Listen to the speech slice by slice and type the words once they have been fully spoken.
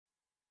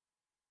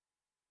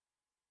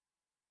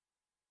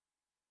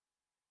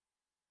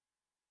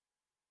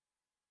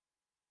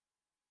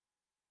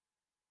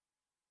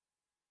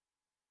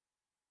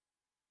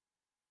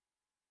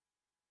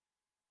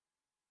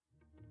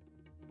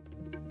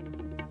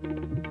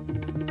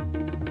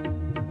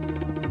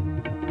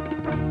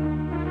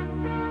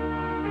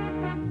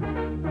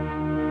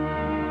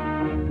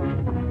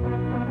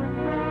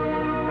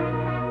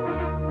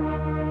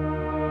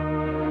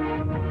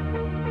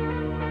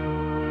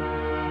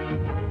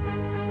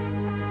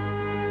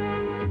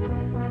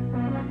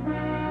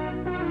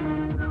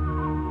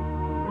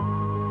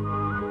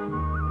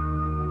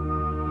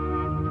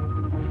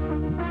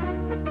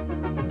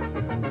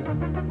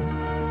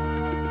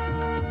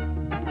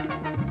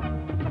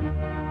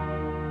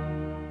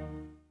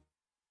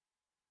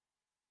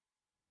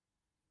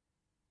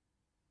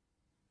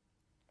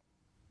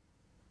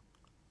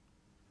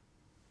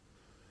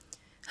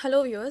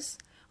Hello viewers.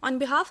 On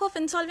behalf of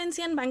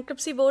Insolvency and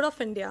Bankruptcy Board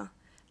of India,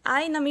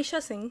 I,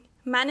 Namisha Singh,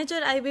 Manager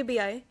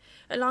IBBI,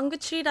 along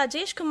with Shri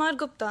Rajesh Kumar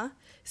Gupta,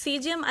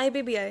 CGM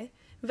IBBI,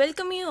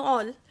 welcome you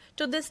all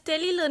to this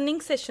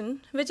tele-learning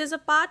session which is a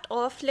part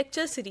of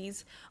lecture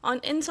series on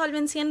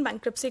Insolvency and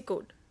Bankruptcy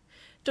Code.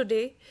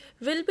 Today,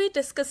 we'll be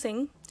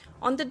discussing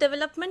on the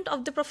development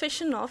of the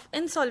profession of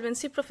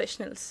insolvency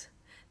professionals.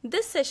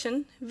 This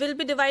session will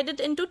be divided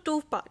into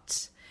two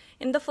parts.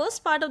 In the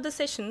first part of the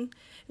session,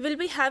 we'll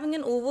be having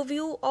an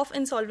overview of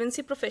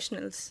insolvency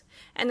professionals.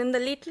 And in the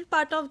later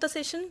part of the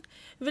session,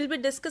 we'll be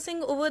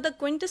discussing over the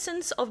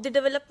quintessence of the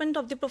development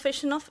of the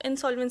profession of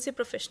insolvency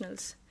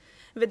professionals.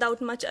 Without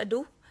much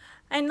ado,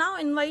 I now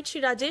invite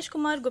Shri Rajesh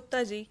Kumar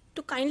Gupta ji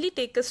to kindly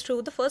take us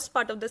through the first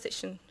part of the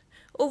session.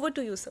 Over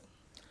to you, sir.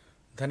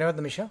 धन्यवाद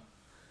नमिशा.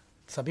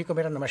 सभी को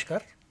मेरा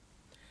नमस्कार.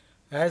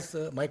 As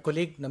my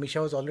colleague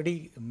Namisha was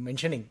already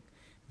mentioning,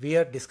 we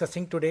are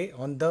discussing today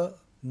on the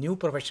new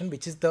profession,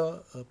 which is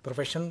the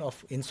profession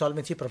of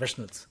insolvency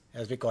professionals,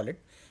 as we call it,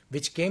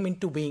 which came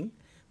into being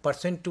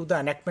pursuant to the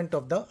enactment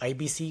of the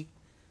IBC,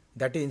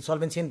 that is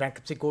Insolvency and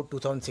Bankruptcy Code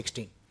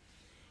 2016.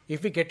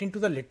 If we get into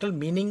the literal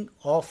meaning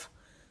of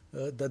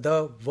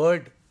the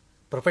word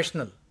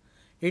professional,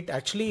 it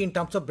actually in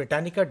terms of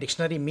Britannica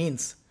dictionary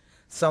means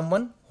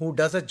someone who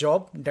does a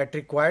job that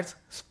requires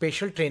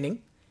special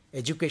training,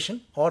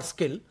 education or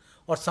skill,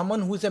 or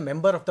someone who is a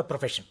member of the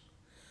profession.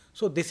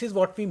 So this is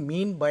what we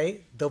mean by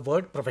the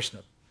word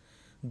professional.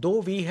 Though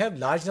we have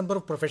large number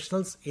of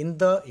professionals in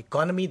the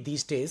economy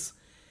these days,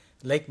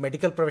 like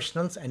medical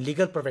professionals and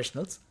legal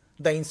professionals,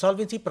 the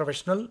insolvency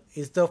professional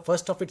is the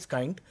first of its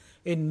kind,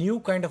 a new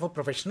kind of a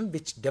profession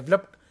which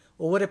developed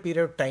over a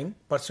period of time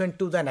pursuant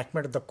to the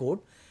enactment of the code.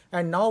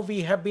 And now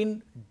we have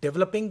been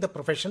developing the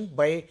profession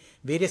by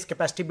various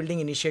capacity building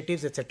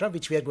initiatives, etc.,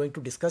 which we are going to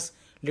discuss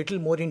little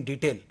more in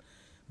detail.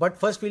 But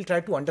first we'll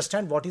try to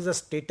understand what is the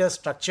status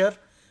structure,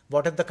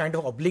 what are the kind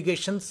of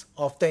obligations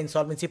of the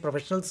insolvency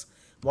professionals,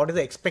 what is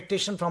the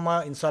expectation from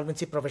an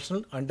insolvency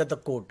professional under the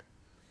code.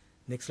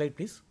 Next slide,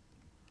 please.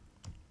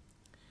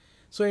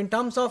 So in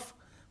terms of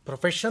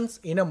professions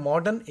in a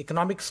modern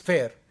economic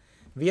sphere,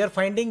 we are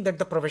finding that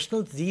the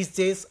professionals these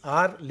days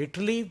are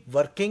literally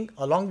working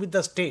along with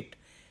the state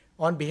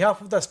on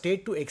behalf of the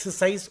state to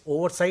exercise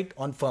oversight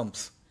on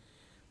firms.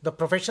 The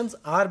professions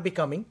are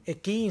becoming a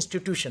key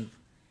institution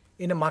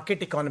in a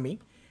market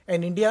economy,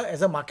 and India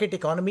as a market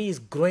economy is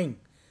growing.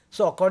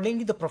 So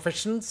accordingly, the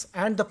professions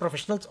and the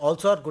professionals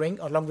also are growing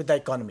along with the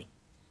economy.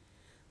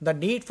 The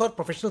need for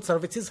professional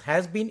services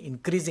has been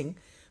increasing,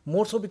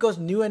 more so because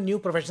new and new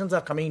professions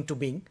are coming into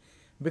being,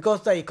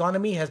 because the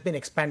economy has been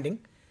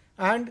expanding,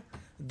 and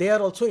they are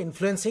also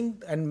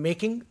influencing and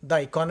making the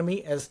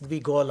economy as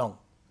we go along.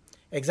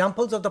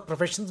 Examples of the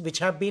professions which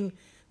have been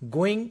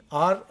going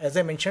are, as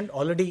I mentioned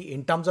already,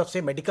 in terms of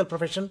say medical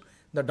profession,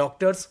 the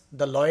doctors,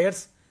 the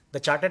lawyers, the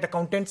chartered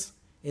accountants,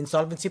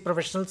 insolvency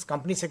professionals,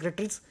 company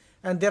secretaries,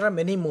 and there are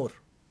many more.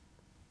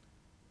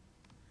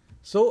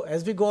 So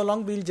as we go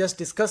along, we'll just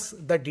discuss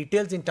the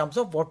details in terms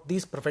of what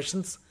these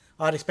professions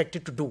are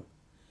expected to do.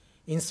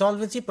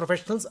 Insolvency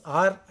professionals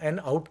are an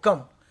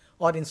outcome,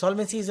 or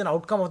insolvency is an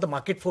outcome of the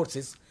market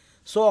forces.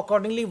 So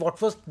accordingly,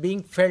 what was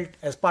being felt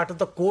as part of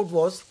the code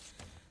was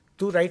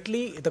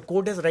the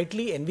code has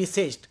rightly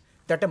envisaged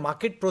that a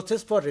market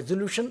process for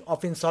resolution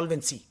of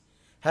insolvency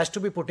has to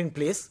be put in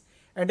place,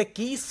 and a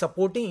key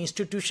supporting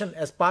institution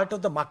as part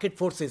of the market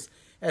forces,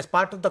 as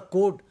part of the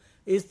code,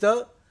 is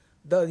the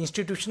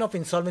institution of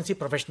insolvency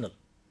professional.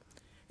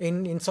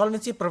 In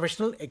insolvency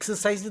professional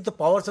exercises the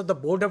powers of the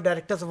board of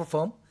directors of a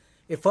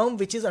firm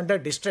which is under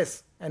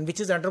distress and which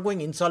is undergoing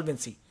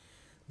insolvency.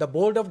 The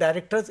board of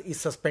directors is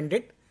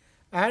suspended,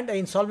 and an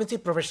insolvency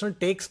professional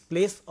takes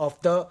place of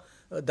the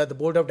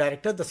board of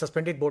directors, the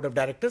suspended board of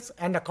directors,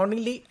 and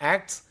accordingly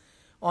acts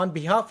on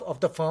behalf of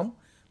the firm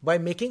by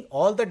making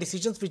all the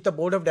decisions which the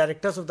board of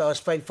directors of the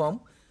erstwhile firm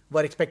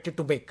were expected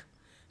to make.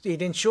 So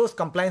it ensures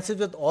compliance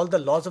with all the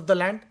laws of the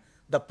land,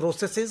 the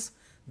processes,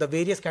 the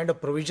various kind of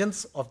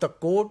provisions of the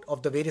code,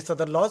 of the various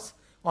other laws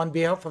on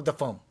behalf of the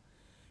firm.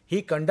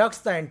 He conducts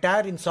the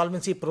entire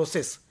insolvency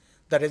process,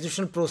 the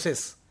resolution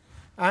process,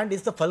 and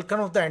is the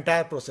fulcrum of the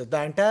entire process.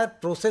 The entire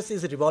process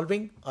is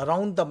revolving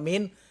around the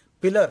main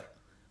pillar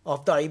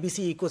of the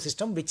IBC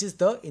ecosystem, which is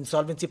the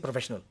insolvency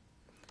professional.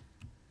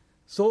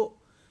 So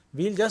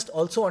we'll just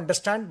also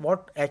understand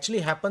what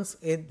actually happens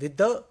with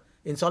the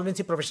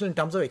insolvency professional in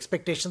terms of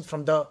expectations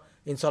from the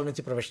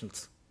insolvency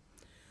professionals.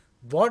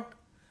 What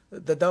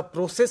the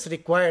process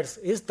requires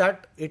is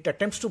that it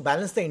attempts to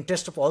balance the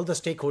interest of all the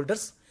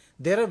stakeholders.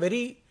 There are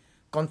very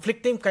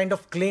conflicting kind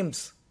of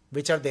claims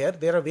which are there.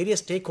 There are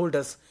various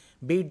stakeholders,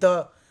 be it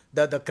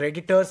the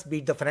creditors, be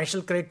it the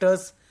financial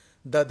creditors,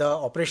 the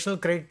operational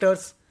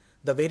creditors,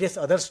 the various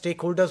other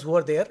stakeholders who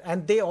are there,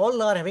 and they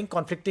all are having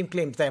conflicting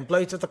claims. The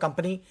employees of the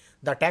company,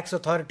 the tax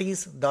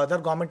authorities, the other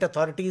government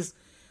authorities,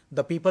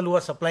 the people who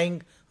are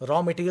supplying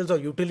raw materials or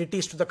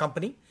utilities to the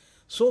company.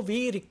 So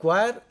we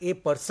require a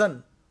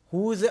person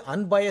who is an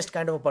unbiased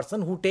kind of a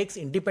person who takes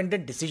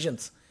independent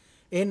decisions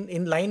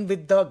in line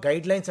with the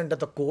guidelines under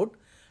the code,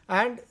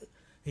 and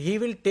he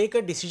will take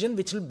a decision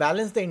which will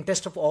balance the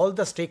interest of all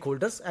the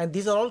stakeholders, and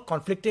these are all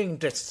conflicting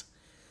interests.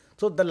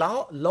 So the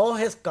law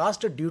has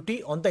cast a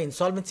duty on the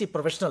insolvency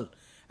professional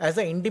as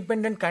an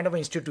independent kind of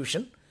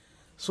institution,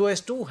 so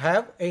as to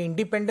have a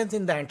independence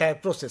in the entire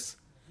process.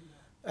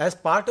 As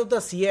part of the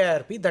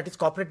CIRP, that is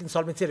Corporate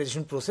Insolvency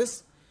Resolution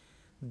Process,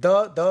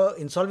 the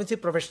insolvency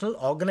professional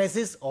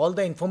organizes all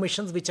the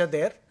informations which are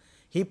there.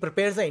 He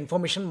prepares the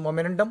information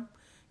memorandum.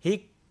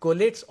 He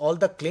collates all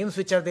the claims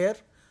which are there,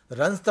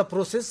 runs the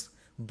process,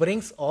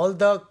 brings all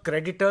the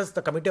creditors,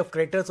 the committee of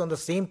creditors on the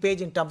same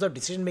page in terms of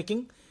decision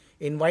making,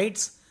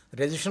 invites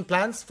resolution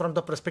plans from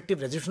the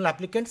prospective resolution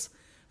applicants,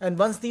 and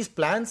once these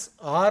plans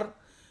are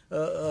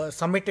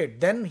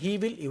submitted, then he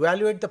will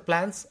evaluate the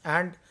plans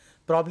and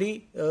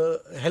probably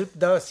help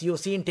the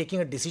COC in taking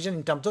a decision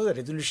in terms of the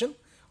resolution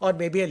or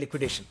maybe a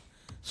liquidation.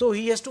 So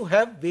he has to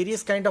have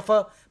various kind of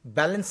a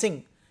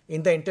balancing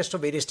in the interest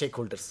of various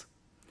stakeholders.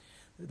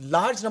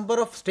 Large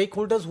number of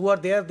stakeholders who are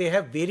there, they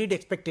have varied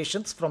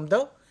expectations from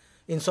the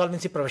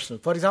insolvency professional.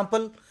 For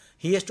example,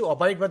 he has to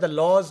abide by the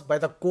laws, by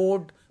the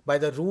code, by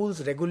the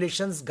rules,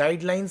 regulations,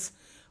 guidelines,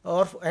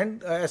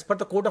 and as per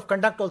the code of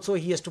conduct also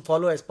he has to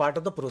follow as part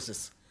of the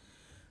process.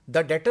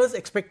 The debtor's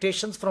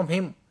expectations from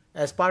him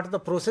as part of the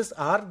process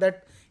are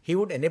that he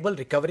would enable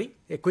recovery,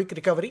 a quick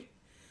recovery,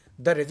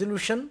 the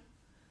resolution,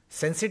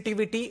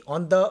 sensitivity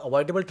on the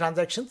avoidable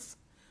transactions.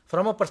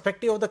 From a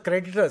perspective of the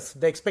creditors,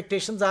 the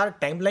expectations are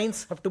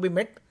timelines have to be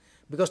met,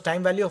 because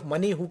time value of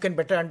money, who can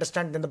better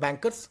understand than the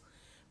bankers,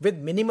 with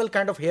minimal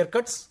kind of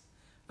haircuts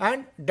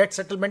and debt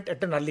settlement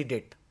at an early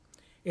date.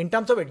 In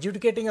terms of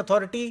adjudicating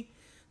authority,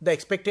 the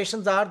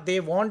expectations are they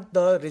want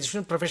the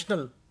resolution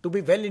professional to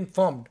be well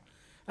informed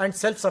and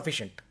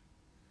self-sufficient.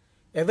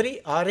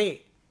 Every RA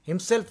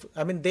himself,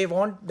 they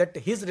want that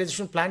his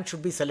resolution plan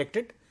should be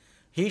selected.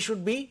 He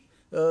should be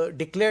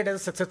declared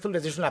as a successful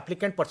resolution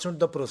applicant pursuant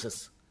to the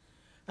process.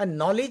 And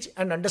knowledge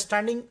and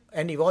understanding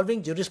and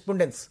evolving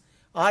jurisprudence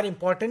are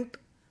important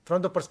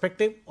from the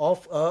perspective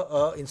of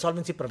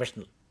insolvency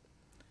professional.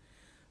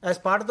 As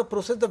part of the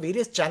process, the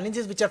various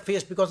challenges which are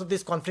faced because of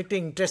this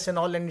conflicting interests and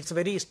all, and it's a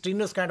very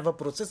strenuous kind of a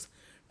process,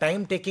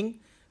 time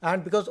taking,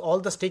 and because all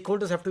the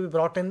stakeholders have to be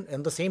brought in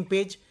on the same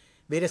page,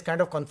 various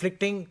kind of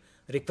conflicting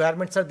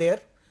requirements are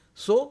there.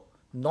 So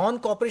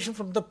non-cooperation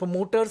from the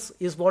promoters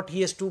is what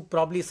he has to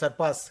probably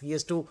surpass. He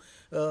has to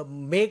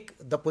make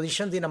the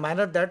positions in a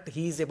manner that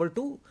he is able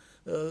to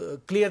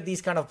clear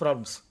these kind of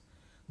problems.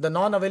 The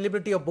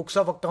non-availability of books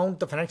of account,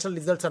 the financial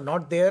results are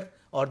not there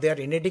or they are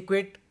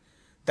inadequate.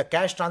 The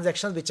cash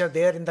transactions which are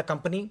there in the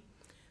company,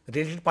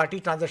 related party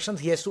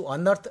transactions, he has to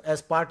unearth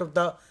as part of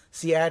the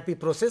CIRP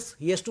process.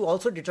 He has to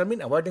also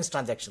determine avoidance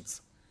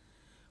transactions.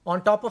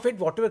 On top of it,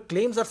 whatever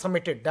claims are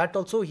submitted, that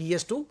also he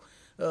has to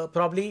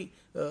probably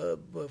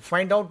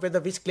find out whether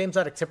which claims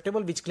are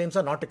acceptable, which claims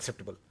are not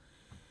acceptable.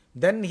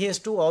 Then he has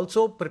to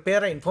also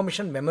prepare an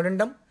information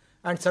memorandum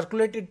and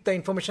circulate the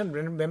information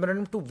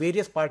memorandum to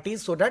various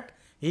parties so that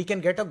he can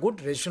get a good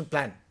registration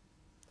plan.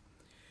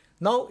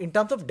 Now, in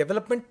terms of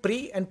development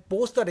pre and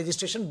post the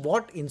registration,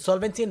 what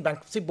Insolvency and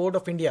Bankruptcy Board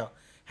of India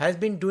has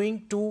been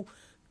doing to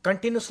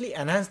continuously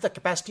enhance the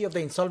capacity of the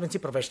insolvency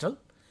professional.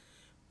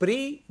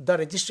 Pre the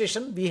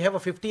registration, we have a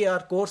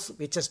 50-hour course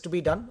which has to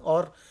be done,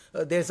 or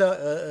there's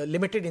a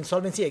limited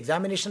insolvency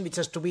examination which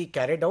has to be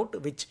carried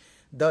out, which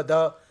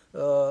the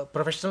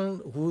professional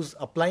who's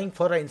applying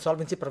for an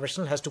insolvency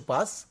professional has to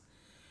pass.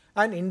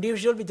 An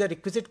individual with the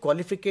requisite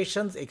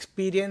qualifications,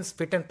 experience,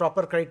 fit and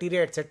proper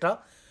criteria, etc.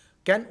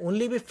 can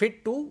only be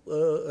fit to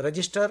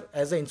register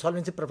as an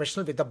insolvency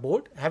professional with the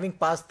board, having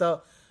passed the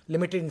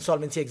limited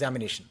insolvency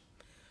examination.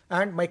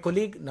 And my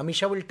colleague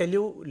Namisha will tell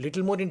you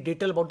little more in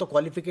detail about the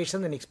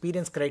qualifications and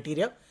experience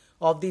criteria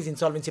of these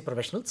insolvency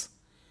professionals.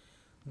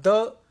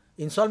 The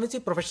insolvency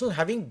professional,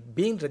 having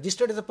been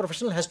registered as a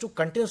professional, has to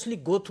continuously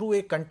go through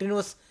a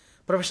continuous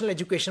professional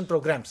education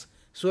programs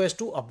so as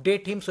to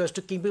update him, so as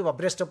to keep him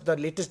abreast of the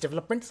latest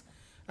developments,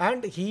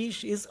 and he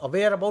is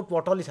aware about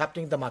what all is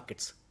happening in the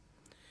markets.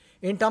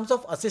 In terms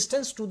of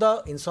assistance to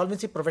the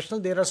insolvency professional,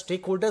 there are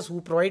stakeholders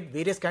who provide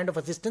various kind of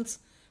assistance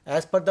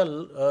as per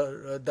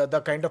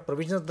the kind of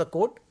provisions of the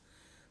code.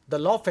 The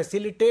law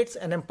facilitates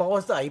and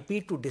empowers the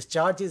IP to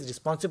discharge his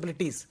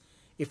responsibilities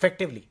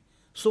effectively.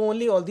 So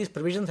only all these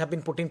provisions have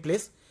been put in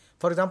place.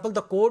 For example,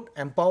 the code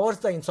empowers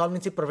the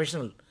insolvency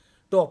professional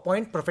to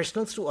appoint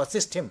professionals to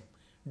assist him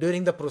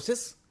during the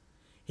process.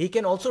 He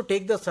can also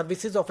take the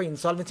services of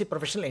insolvency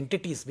professional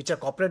entities, which are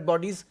corporate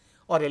bodies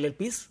or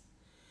LLPs.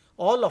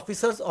 All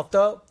officers of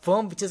the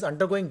firm which is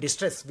undergoing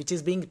distress, which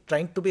is being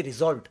trying to be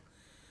resolved,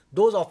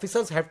 those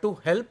officers have to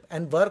help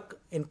and work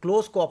in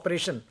close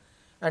cooperation,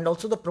 and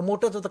also the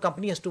promoters of the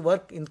company has to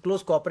work in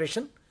close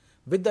cooperation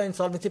with the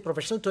insolvency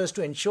professional so as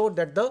to ensure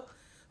that the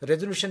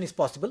resolution is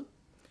possible.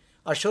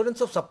 Assurance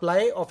of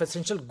supply of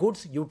essential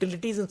goods,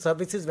 utilities and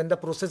services when the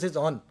process is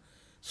on,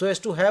 so as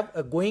to have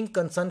a going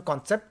concern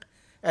concept,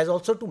 as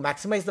also to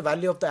maximize the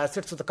value of the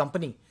assets of the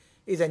company,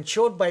 is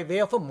ensured by way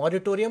of a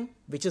moratorium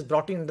which is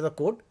brought in under the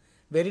code,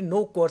 wherein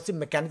no coercive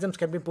mechanisms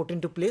can be put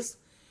into place.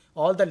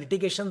 All the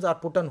litigations are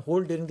put on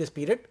hold during this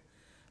period,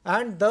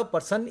 and the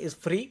person is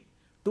free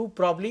to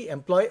probably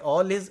employ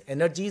all his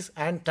energies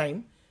and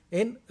time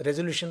in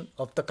resolution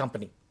of the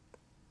company.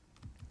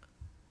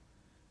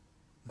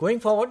 Going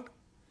forward,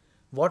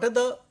 what are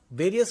the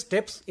various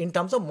steps in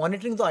terms of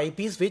monitoring the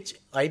IPs which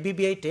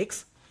IBBI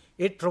takes?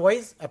 It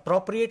provides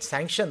appropriate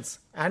sanctions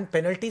and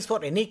penalties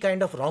for any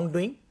kind of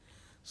wrongdoing.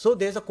 So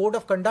there is a code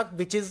of conduct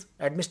which is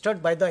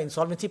administered by the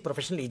insolvency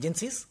professional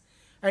agencies,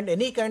 and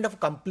any kind of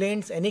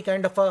complaints, any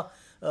kind of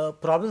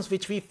problems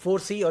which we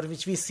foresee or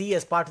which we see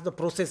as part of the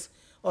process,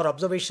 or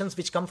observations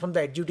which come from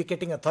the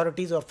adjudicating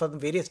authorities or from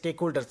various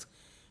stakeholders,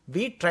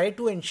 we try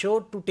to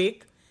ensure to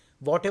take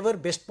whatever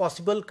best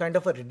possible kind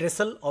of a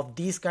redressal of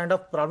these kind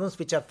of problems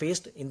which are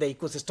faced in the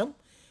ecosystem.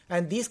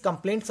 And these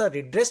complaints are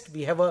redressed.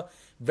 We have a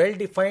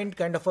well-defined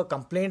kind of a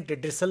complaint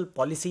redressal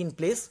policy in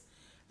place,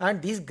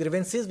 and these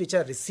grievances which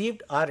are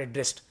received are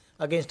addressed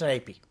against an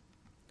IP.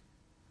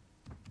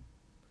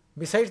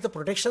 Besides, the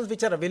protections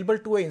which are available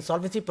to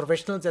insolvency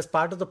professionals as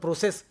part of the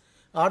process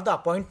are the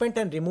appointment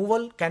and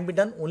removal can be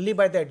done only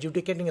by the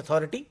adjudicating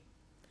authority.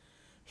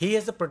 He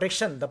has the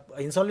protection, the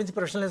insolvency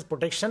professional has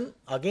protection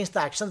against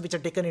the actions which are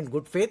taken in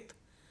good faith.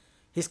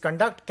 His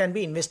conduct can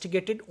be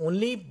investigated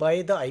only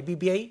by the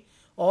IBBI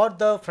or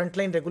the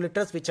frontline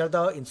regulators, which are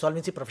the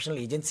insolvency professional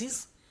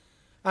agencies,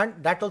 and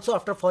that also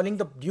after following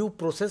the due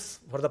process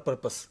for the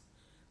purpose.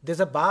 There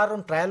is a bar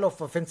on trial of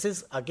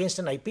offences against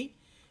an IP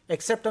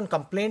except on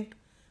complaint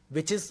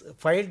which is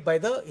filed by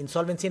the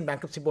Insolvency and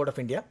Bankruptcy Board of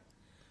India.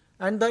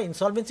 And the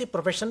insolvency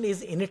profession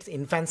is in its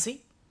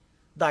infancy.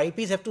 The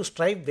IPs have to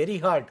strive very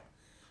hard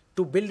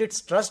to build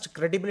its trust,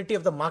 credibility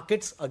of the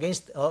markets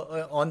against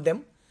on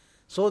them,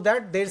 so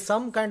that there is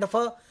some kind of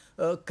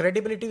a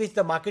credibility which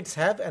the markets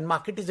have, and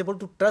market is able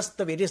to trust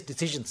the various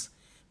decisions.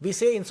 We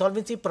say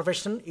insolvency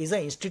profession is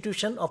an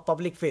institution of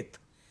public faith,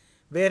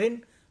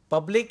 wherein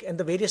public and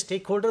the various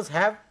stakeholders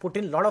have put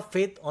in a lot of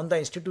faith on the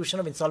institution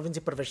of insolvency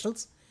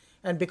professionals,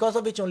 and because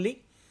of which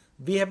only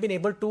we have been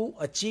able to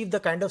achieve the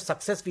kind of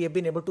success we have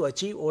been able to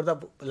achieve over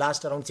the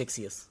last around 6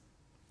 years.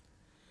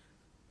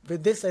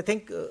 With this, I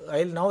think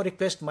I'll now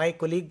request my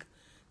colleague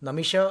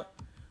Namisha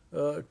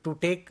to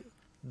take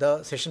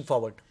the session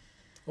forward.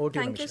 Over to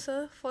you, Thank Namisha. you,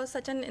 sir, for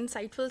such an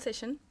insightful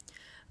session.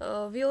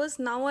 Viewers,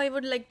 now I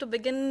would like to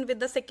begin with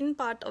the second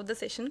part of the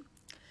session,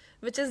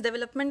 which is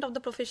development of the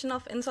profession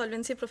of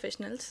insolvency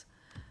professionals.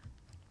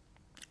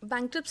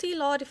 Bankruptcy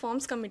Law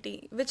Reforms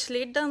Committee, which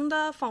laid down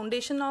the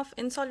foundation of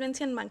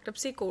Insolvency and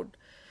Bankruptcy Code,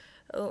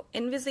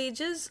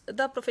 envisages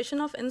the profession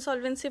of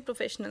insolvency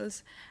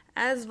professionals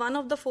as one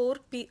of the four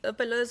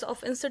pillars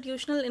of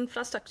institutional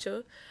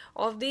infrastructure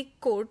of the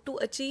code to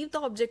achieve the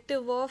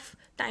objective of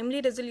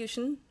timely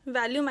resolution,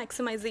 value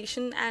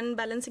maximization, and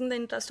balancing the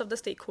interest of the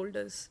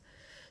stakeholders.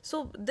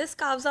 So this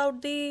carves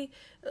out the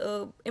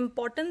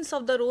importance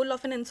of the role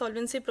of an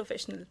insolvency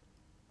professional.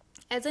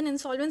 As an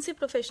insolvency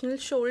professional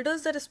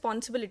shoulders the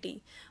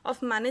responsibility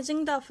of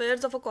managing the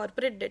affairs of a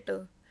corporate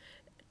debtor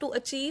to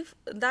achieve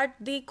that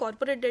the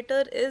corporate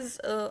debtor is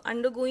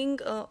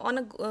undergoing on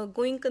a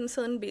going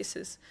concern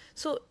basis.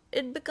 So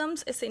it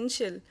becomes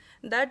essential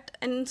that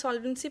an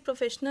insolvency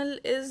professional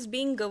is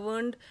being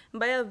governed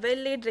by a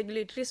well-laid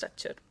regulatory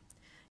structure.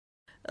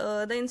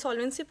 The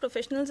insolvency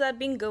professionals are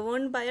being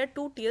governed by a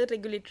two-tier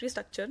regulatory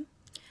structure,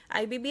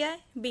 IBBI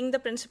being the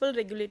principal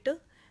regulator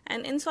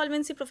and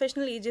insolvency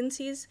professional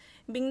agencies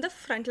being the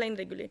frontline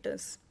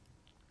regulators.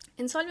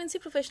 Insolvency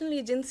professional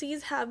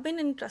agencies have been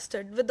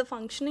entrusted with the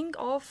functioning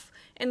of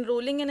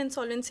enrolling an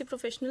insolvency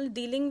professional,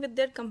 dealing with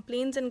their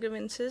complaints and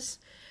grievances,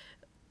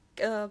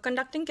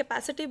 conducting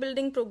capacity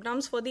building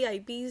programs for the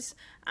IPs,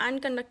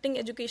 and conducting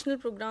educational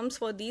programs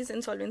for these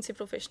insolvency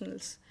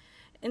professionals.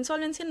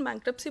 Insolvency and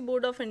Bankruptcy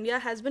Board of India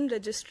has been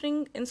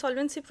registering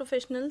insolvency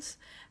professionals,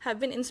 have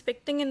been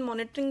inspecting and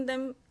monitoring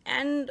them,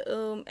 and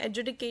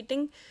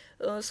adjudicating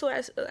so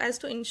as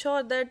to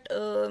ensure that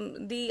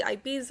the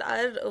IPs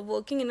are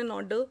working in an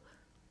order.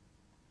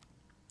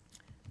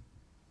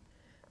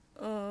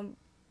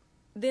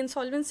 The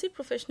insolvency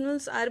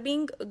professionals are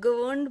being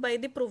governed by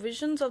the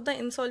provisions of the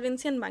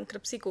Insolvency and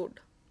Bankruptcy Code.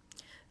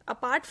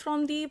 Apart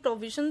from the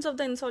provisions of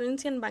the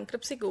Insolvency and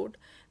Bankruptcy Code,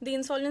 the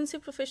insolvency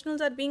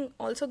professionals are being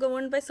also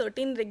governed by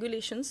certain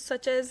regulations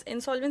such as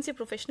insolvency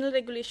professional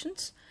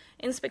regulations,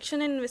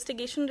 inspection and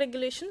investigation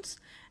regulations,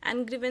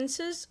 and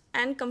grievances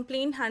and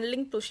complaint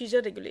handling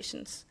procedure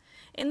regulations.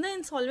 In the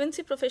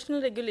insolvency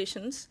professional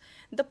regulations,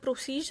 the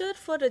procedure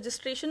for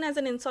registration as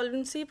an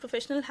insolvency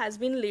professional has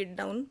been laid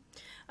down,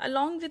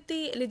 along with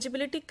the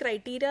eligibility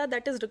criteria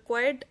that is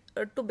required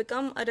to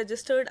become a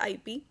registered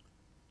IP,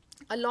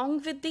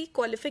 along with the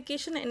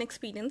qualification and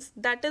experience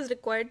that is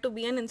required to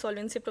be an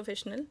insolvency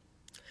professional.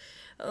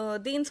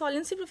 The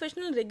insolvency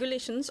professional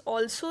regulations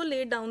also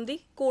lay down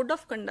the code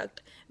of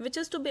conduct which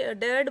is to be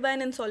adhered by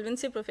an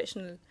insolvency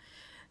professional.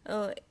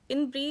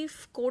 In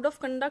brief, Code of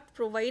Conduct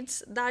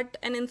provides that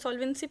an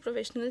insolvency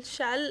professional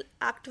shall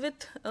act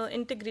with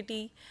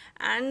integrity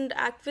and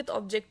act with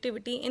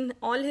objectivity in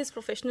all his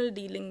professional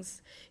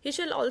dealings. He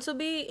shall also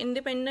be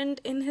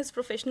independent in his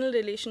professional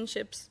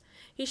relationships.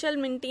 He shall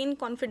maintain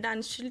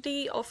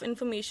confidentiality of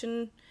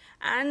information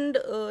and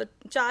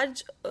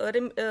charge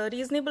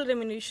reasonable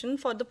remuneration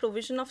for the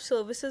provision of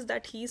services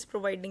that he is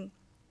providing,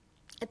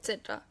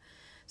 etc.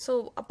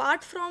 So,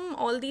 apart from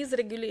all these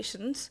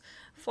regulations,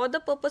 for the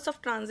purpose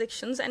of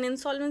transactions, an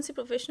insolvency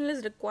professional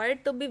is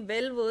required to be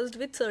well versed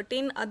with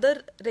certain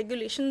other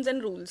regulations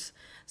and rules,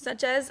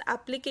 such as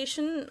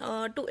application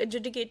to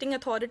adjudicating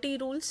authority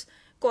rules,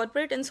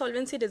 corporate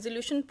insolvency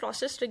resolution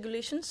process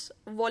regulations,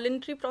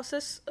 voluntary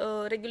process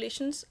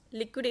regulations,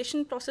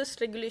 liquidation process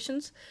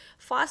regulations,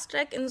 fast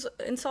track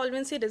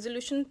insolvency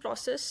resolution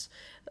process,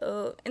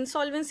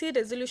 insolvency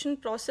resolution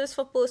process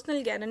for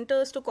personal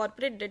guarantors to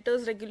corporate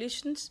debtors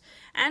regulations,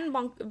 and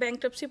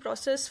bankruptcy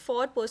process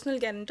for personal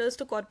guarantors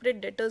to corporate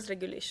debtors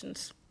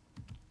regulations.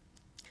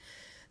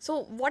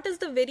 So, what is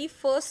the very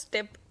first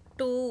step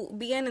to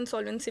be an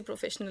insolvency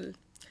professional?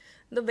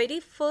 The very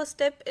first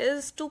step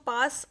is to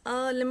pass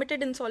a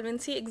limited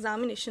insolvency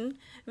examination,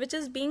 which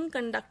is being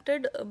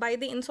conducted by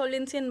the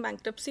Insolvency and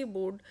Bankruptcy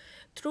Board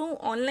through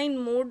online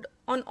mode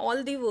on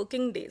all the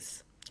working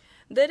days.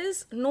 There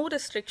is no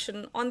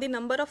restriction on the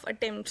number of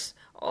attempts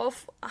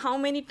of how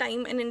many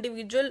times an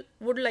individual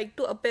would like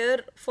to appear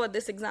for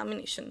this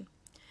examination.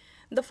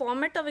 The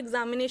format of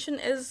examination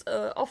is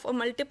of a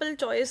multiple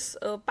choice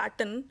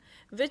pattern,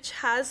 which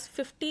has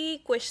 50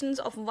 questions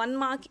of 1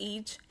 mark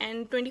each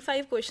and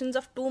 25 questions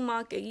of 2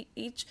 mark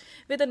each,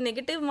 with a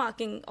negative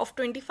marking of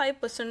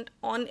 25%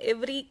 on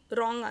every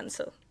wrong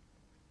answer.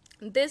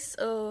 This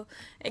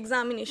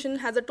examination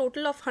has a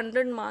total of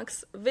 100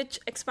 marks, which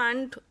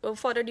expand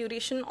for a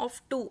duration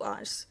of 2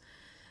 hours.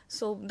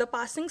 So the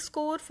passing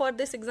score for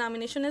this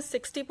examination is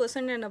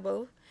 60% and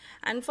above.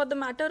 And for the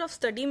matter of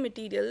study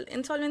material,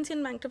 Insolvency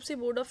and Bankruptcy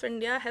Board of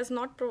India has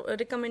not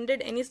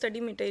recommended any study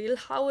material.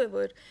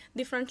 However,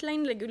 the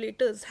frontline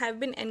regulators have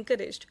been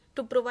encouraged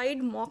to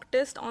provide mock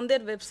tests on their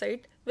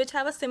website, which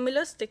have a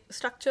similar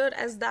structure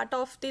as that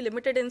of the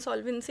limited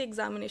insolvency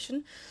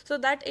examination, so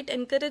that it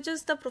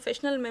encourages the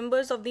professional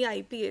members of the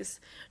IPS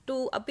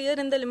to appear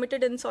in the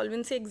limited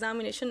insolvency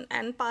examination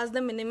and pass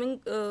the minimum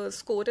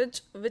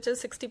scorage, which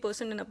is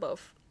 60% and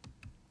above.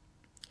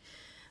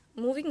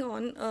 Moving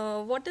on,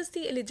 what is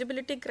the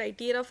eligibility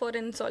criteria for an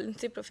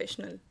insolvency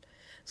professional?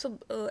 So,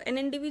 an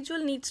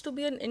individual needs to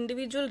be an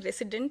individual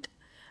resident,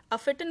 a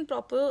fit and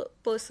proper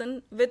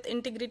person with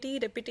integrity,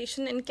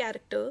 reputation, and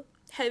character,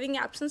 having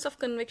absence of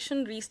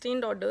conviction,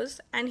 restrained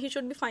orders, and he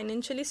should be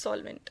financially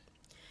solvent.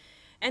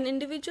 An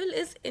individual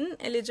is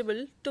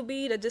ineligible to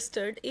be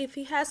registered if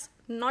he has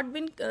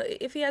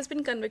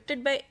been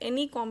convicted by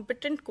any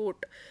competent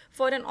court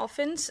for an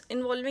offence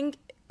involving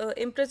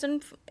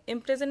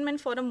imprisonment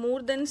for a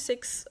more than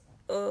 6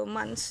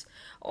 months,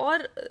 or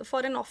for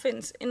an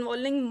offence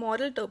involving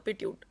moral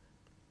turpitude,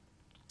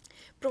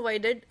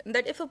 provided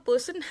that if a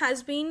person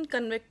has been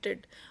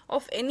convicted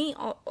of any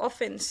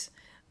offence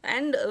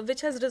and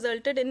which has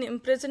resulted in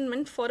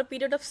imprisonment for a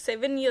period of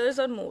 7 years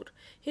or more,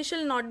 he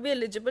shall not be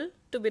eligible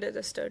to be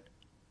registered.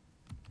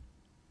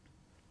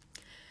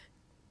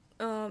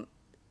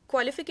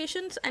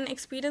 Qualifications and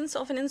experience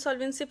of an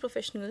insolvency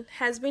professional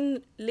has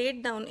been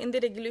laid down in the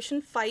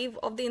Regulation 5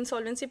 of the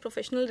Insolvency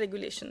Professional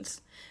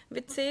Regulations,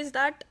 which says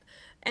that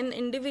an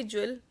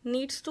individual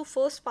needs to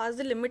first pass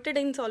the limited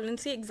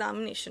insolvency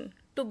examination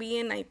to be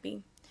an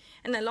IP.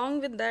 And along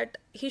with that,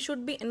 he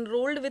should be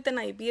enrolled with an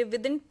IPA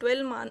within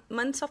 12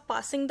 months of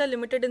passing the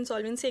limited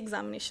insolvency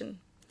examination.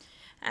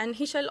 And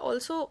he shall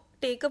also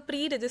take a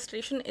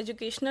pre-registration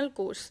educational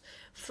course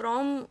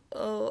from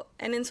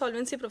an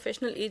insolvency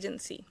professional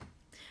agency.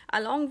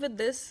 Along with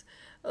this,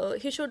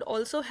 he should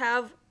also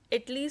have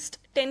at least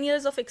 10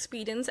 years of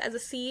experience as a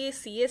CA,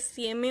 CS,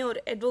 CMA or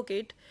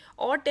advocate,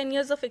 or 10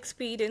 years of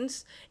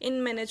experience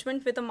in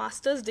management with a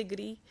master's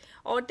degree,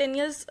 or 10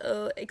 years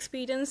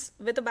experience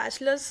with a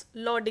bachelor's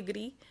law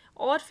degree,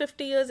 or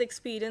 50 years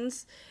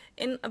experience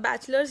in a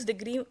bachelor's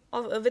degree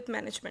with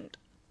management.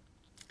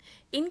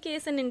 In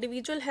case an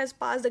individual has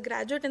passed the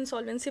graduate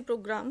insolvency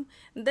program,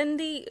 then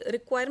the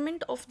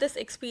requirement of this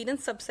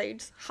experience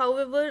subsides.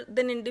 However,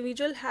 then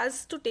individual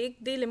has to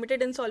take the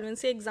limited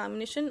insolvency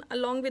examination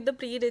along with the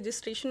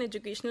pre-registration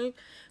educational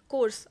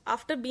course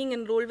after being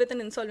enrolled with an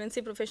insolvency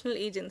professional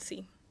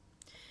agency.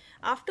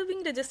 After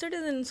being registered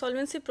as an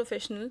insolvency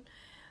professional,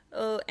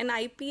 an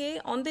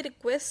IPA on the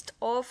request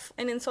of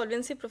an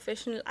insolvency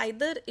professional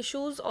either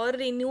issues or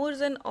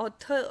renews an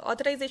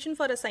authorization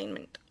for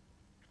assignment.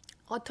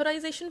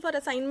 Authorization for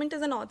assignment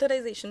is an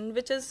authorization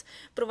which is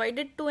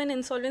provided to an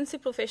insolvency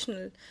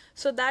professional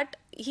so that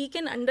he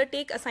can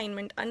undertake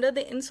assignment under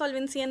the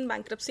Insolvency and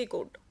Bankruptcy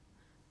Code.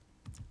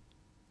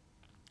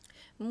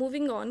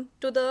 Moving on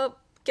to the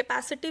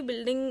capacity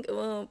building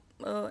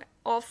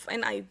of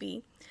an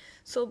IP.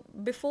 So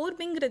before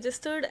being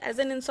registered as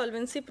an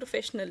insolvency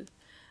professional,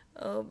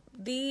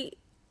 the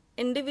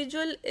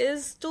individual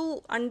is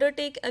to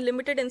undertake a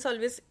limited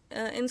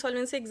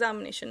insolvency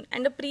examination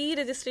and a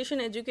pre-registration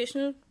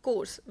educational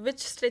course which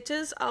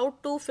stretches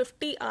out to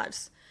 50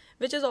 hours,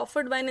 which is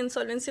offered by an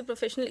insolvency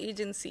professional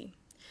agency.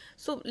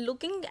 So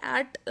looking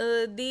at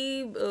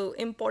the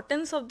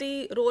importance of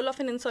the role of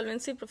an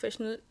insolvency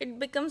professional, it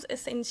becomes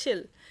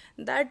essential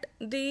that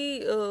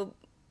the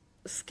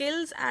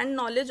skills and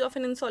knowledge of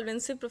an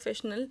insolvency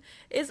professional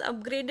is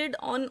upgraded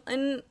on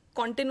a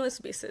continuous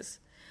basis.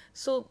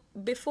 So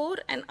before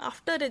and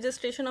after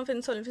registration of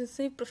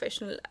insolvency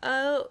professional,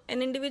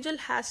 an individual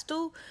has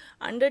to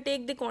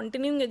undertake the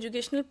continuing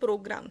educational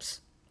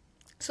programs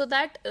so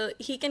that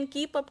he can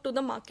keep up to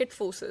the market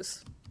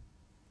forces.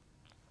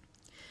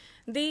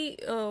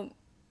 The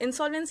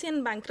Insolvency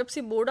and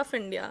Bankruptcy Board of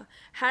India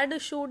had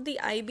issued the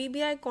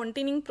IBBI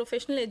Continuing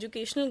Professional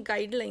Educational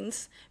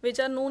Guidelines, which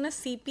are known as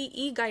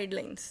CPE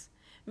guidelines,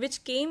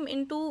 which came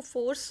into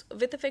force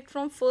with effect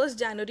from 1st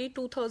January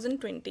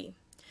 2020.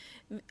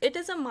 It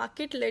is a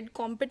market-led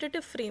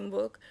competitive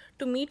framework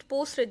to meet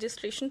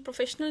post-registration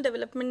professional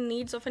development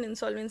needs of an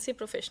insolvency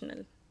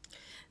professional.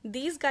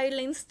 These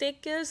guidelines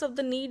take care of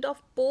the need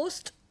of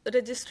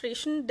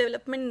post-registration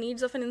development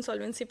needs of an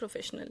insolvency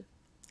professional.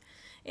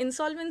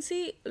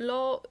 Insolvency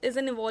law is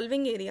an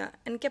evolving area,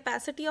 and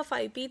capacity of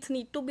IPs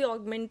need to be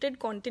augmented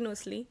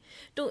continuously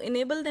to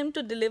enable them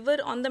to deliver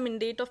on the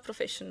mandate of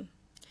profession.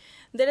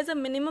 There is a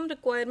minimum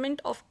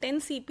requirement of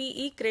 10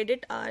 CPE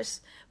credit hours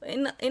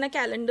in a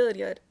calendar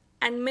year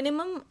and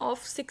minimum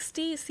of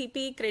 60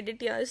 CPE credit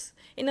years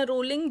in a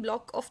rolling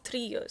block of 3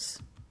 years.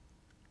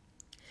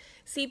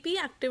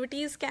 CPE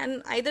activities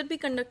can either be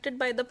conducted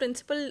by the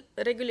principal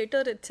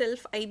regulator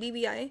itself,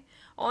 IBBI,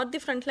 or the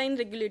frontline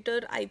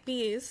regulator,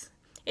 IPAs.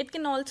 It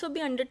can also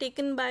be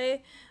undertaken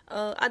by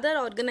other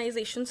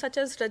organizations such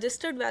as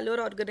Registered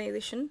Valuer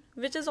Organization,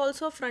 which is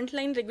also a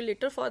frontline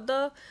regulator for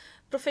the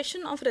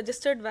profession of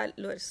registered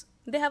valuers.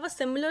 They have a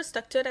similar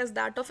structure as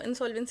that of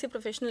insolvency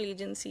professional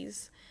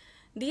agencies.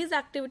 These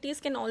activities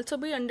can also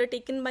be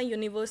undertaken by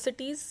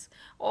universities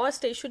or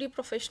statutory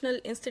professional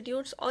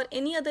institutes or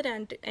any other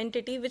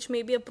entity which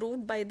may be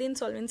approved by the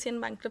Insolvency and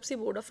Bankruptcy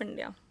Board of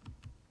India.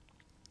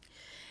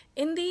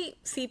 In the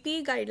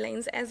CPE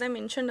guidelines, as I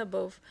mentioned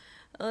above,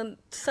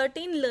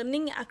 certain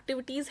learning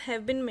activities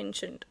have been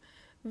mentioned,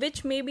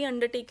 which may be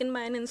undertaken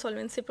by an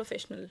insolvency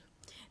professional.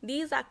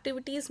 These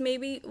activities may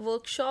be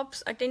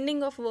workshops,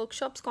 attending of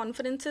workshops,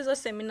 conferences or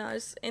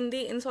seminars in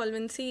the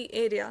insolvency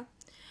area,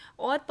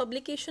 or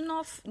publication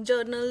of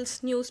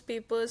journals,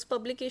 newspapers,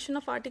 publication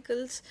of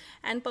articles,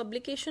 and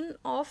publication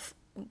of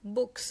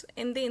books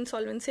in the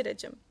insolvency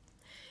regime.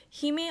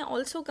 He may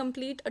also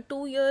complete a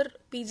 2-year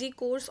PG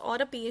course or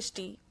a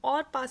PhD,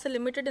 or pass a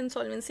limited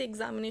insolvency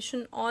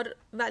examination or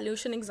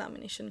valuation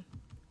examination.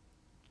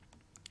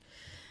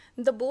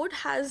 The board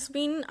has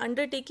been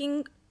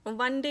undertaking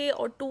 1-day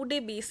or 2-day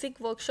basic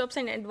workshops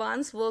and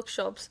advanced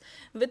workshops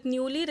with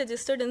newly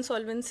registered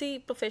insolvency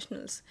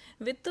professionals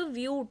with the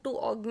view to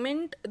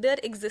augment their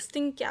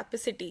existing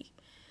capacity.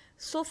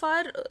 So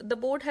far, the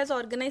board has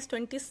organized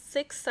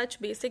 26 such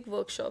basic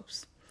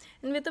workshops,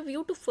 and with a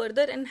view to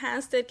further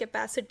enhance their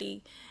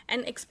capacity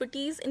and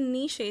expertise in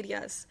niche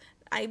areas.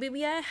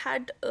 IBBI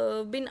had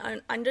been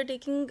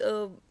undertaking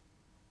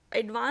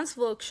advanced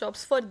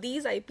workshops for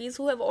these IPs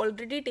who have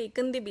already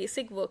taken the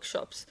basic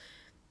workshops.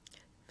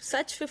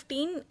 Such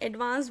 15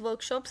 advanced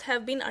workshops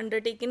have been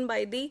undertaken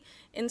by the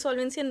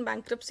Insolvency and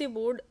Bankruptcy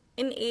Board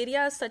in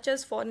areas such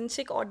as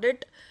forensic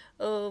audit,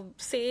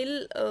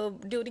 sale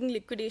during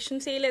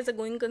liquidation, sale as a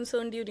going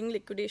concern during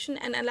liquidation,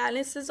 and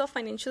analysis of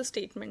financial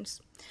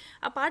statements.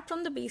 Apart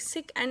from the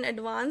basic and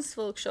advanced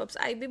workshops,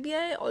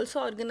 IBBI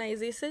also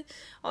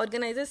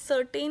organizes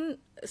certain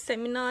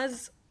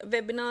seminars,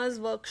 webinars,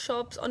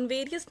 workshops on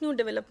various new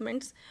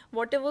developments,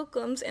 whatever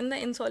comes in the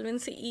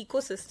insolvency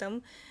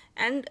ecosystem,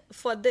 and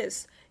for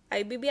this,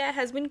 IBBI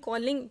has been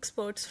calling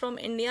experts from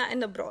India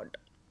and abroad.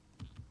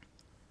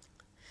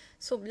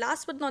 So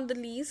last but not the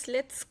least,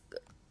 let's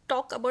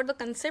talk about the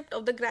concept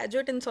of the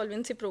graduate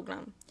insolvency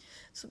program.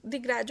 So the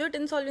graduate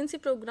insolvency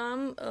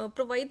program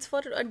provides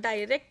for a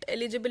direct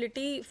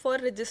eligibility for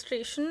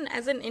registration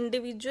as an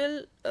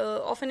individual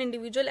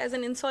as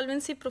an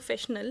insolvency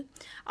professional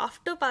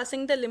after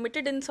passing the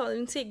limited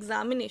insolvency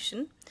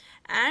examination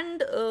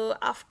and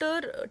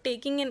after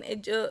taking an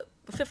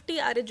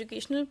 50-hour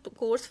educational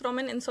course from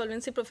an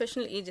insolvency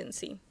professional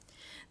agency.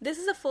 This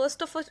is the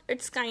first of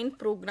its kind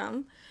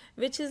program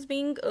which is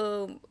being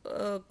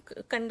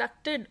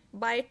conducted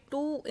by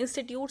 2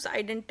 institutes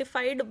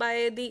identified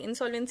by the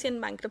Insolvency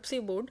and Bankruptcy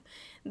Board.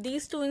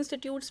 These 2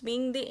 institutes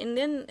being the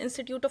Indian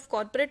Institute of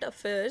Corporate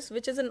Affairs,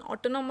 which is an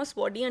autonomous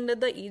body under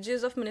the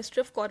aegis of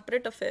Ministry of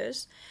Corporate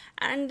Affairs,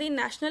 and the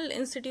National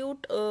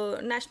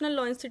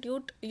Law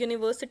Institute,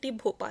 University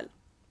Bhopal.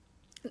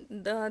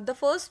 The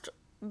first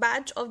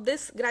batch of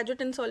this graduate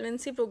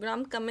insolvency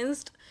program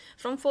commenced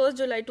from 1st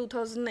July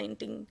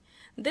 2019.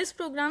 This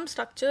program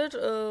structure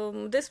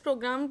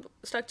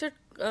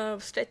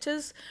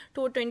stretches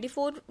to a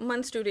 24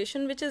 months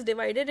duration, which is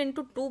divided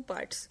into two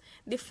parts.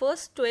 The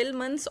first 12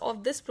 months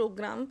of this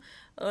program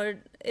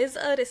is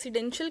a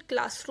residential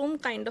classroom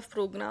kind of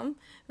program,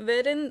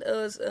 wherein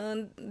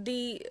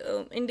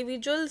the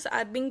individuals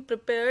are being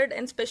prepared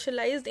and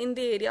specialized in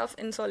the area of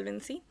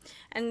insolvency.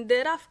 And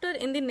thereafter,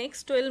 in the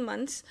next 12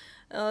 months,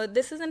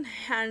 this is a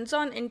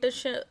hands-on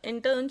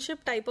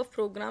internship type of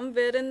program,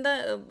 wherein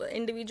the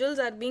individuals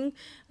are being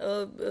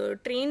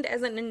trained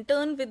as an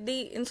intern with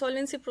the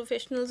insolvency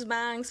professionals,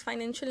 banks,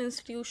 financial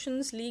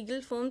institutions,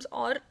 legal firms,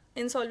 or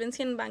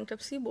Insolvency and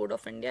Bankruptcy Board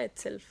of India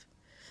itself.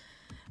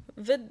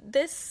 With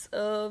this,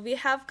 we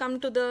have come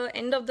to the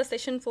end of the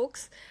session,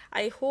 folks.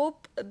 I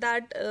hope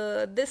that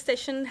this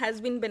session has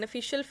been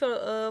beneficial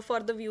for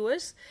the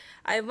viewers.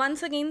 I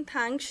once again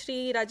thank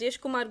Shri Rajesh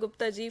Kumar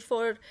Gupta ji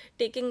for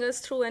taking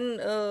us through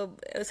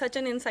such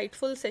an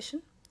insightful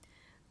session.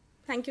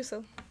 Thank you,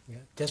 sir. Yeah.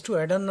 Just to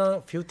add on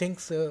a few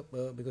things,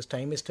 because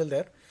time is still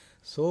there.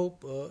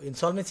 So,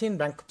 Insolvency and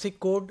Bankruptcy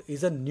Code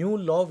is a new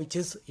law which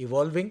is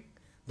evolving.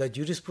 The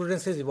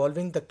jurisprudence is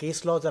evolving. The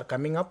case laws are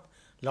coming up.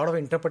 A lot of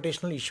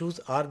interpretational issues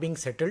are being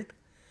settled,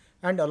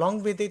 and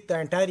along with it, the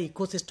entire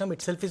ecosystem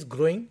itself is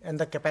growing and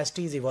the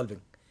capacity is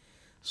evolving.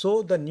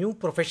 So the new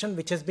profession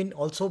which has been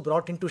also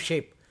brought into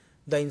shape,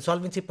 the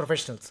insolvency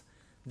professionals,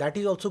 that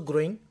is also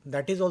growing.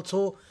 That is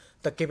also,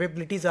 the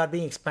capabilities are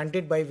being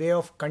expanded by way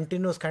of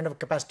continuous kind of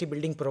capacity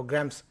building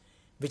programs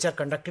which are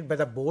conducted by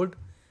the board,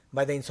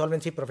 by the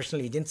insolvency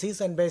professional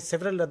agencies, and by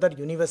several other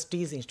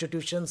universities,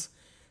 institutions,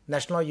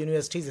 national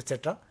universities,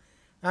 etc.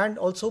 And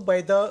also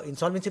by the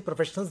insolvency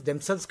professionals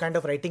themselves kind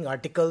of writing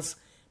articles,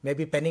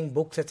 maybe penning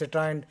books,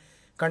 etc. and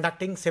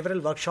conducting several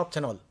workshops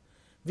and all.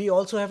 We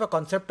also have a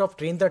concept of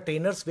train the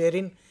trainers,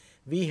 wherein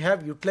we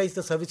have utilized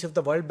the service of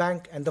the World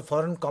Bank and the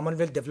Foreign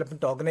Commonwealth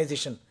Development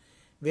Organization,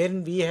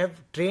 wherein we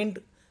have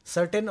trained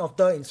certain of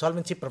the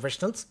insolvency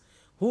professionals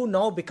who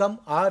now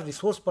become our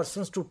resource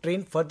persons to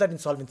train further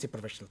insolvency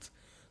professionals.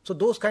 So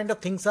those kind of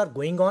things are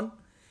going on,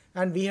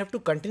 and we have to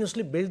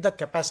continuously build the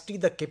capacity,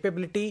 the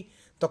capability,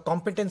 the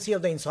competency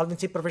of the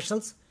insolvency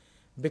professionals,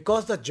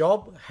 because the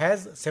job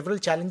has several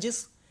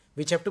challenges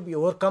which have to be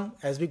overcome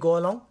as we go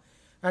along.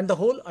 And the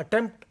whole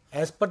attempt,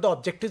 as per the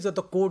objectives of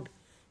the code,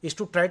 is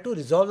to try to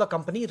resolve the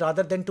company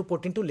rather than to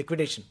put into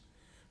liquidation.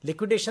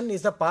 Liquidation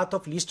is the path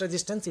of least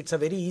resistance. It's a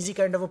very easy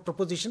kind of a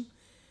proposition,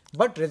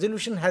 but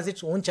resolution has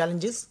its own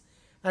challenges,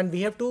 and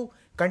we have to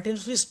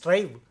continuously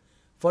strive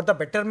for the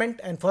betterment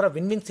and for a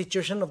win-win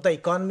situation of the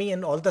economy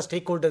and all the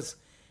stakeholders,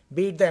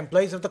 be it the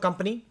employees of the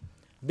company,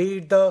 be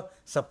it the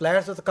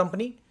suppliers of the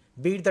company,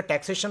 be it the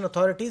taxation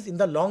authorities. In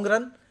the long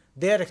run,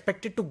 they are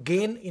expected to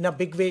gain in a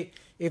big way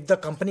if the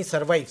company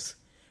survives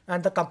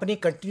and the company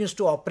continues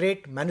to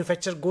operate,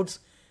 manufacture goods,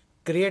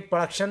 create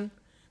production,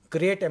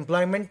 create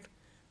employment,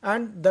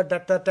 and the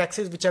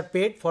taxes which are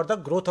paid for the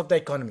growth of the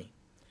economy.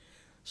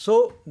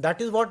 So that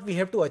is what we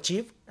have to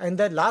achieve. And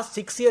the last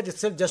 6 years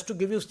itself, just to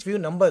give you a few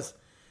numbers,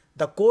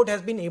 the code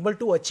has been able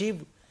to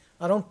achieve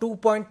around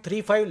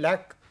 2.35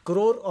 lakh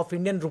crore of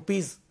Indian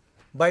rupees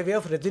by way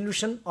of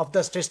resolution of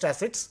the stressed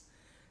assets,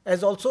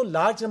 as also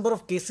large number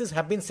of cases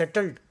have been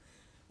settled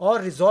or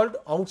resolved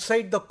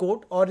outside the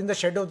code or in the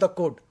shadow of the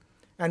code,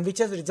 and which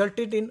has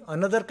resulted in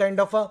another kind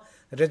of a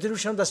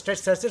resolution of the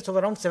stressed assets of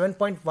around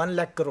 7.1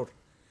 lakh crore.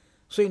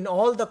 So in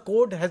all, the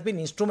code has been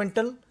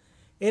instrumental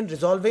in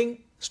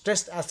resolving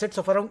stressed assets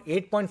of around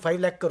 8.5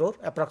 lakh crore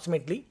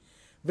approximately,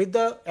 with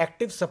the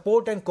active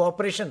support and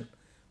cooperation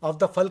of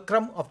the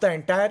fulcrum of the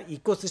entire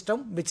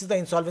ecosystem, which is the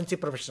insolvency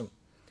profession.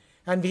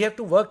 And we have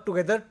to work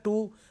together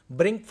to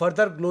bring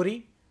further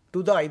glory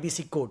to the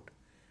IBC code.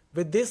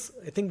 With this,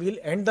 I think we'll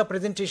end the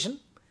presentation.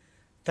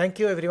 Thank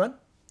you, everyone.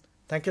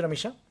 Thank you,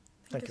 Namisha.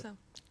 Thank you, sir.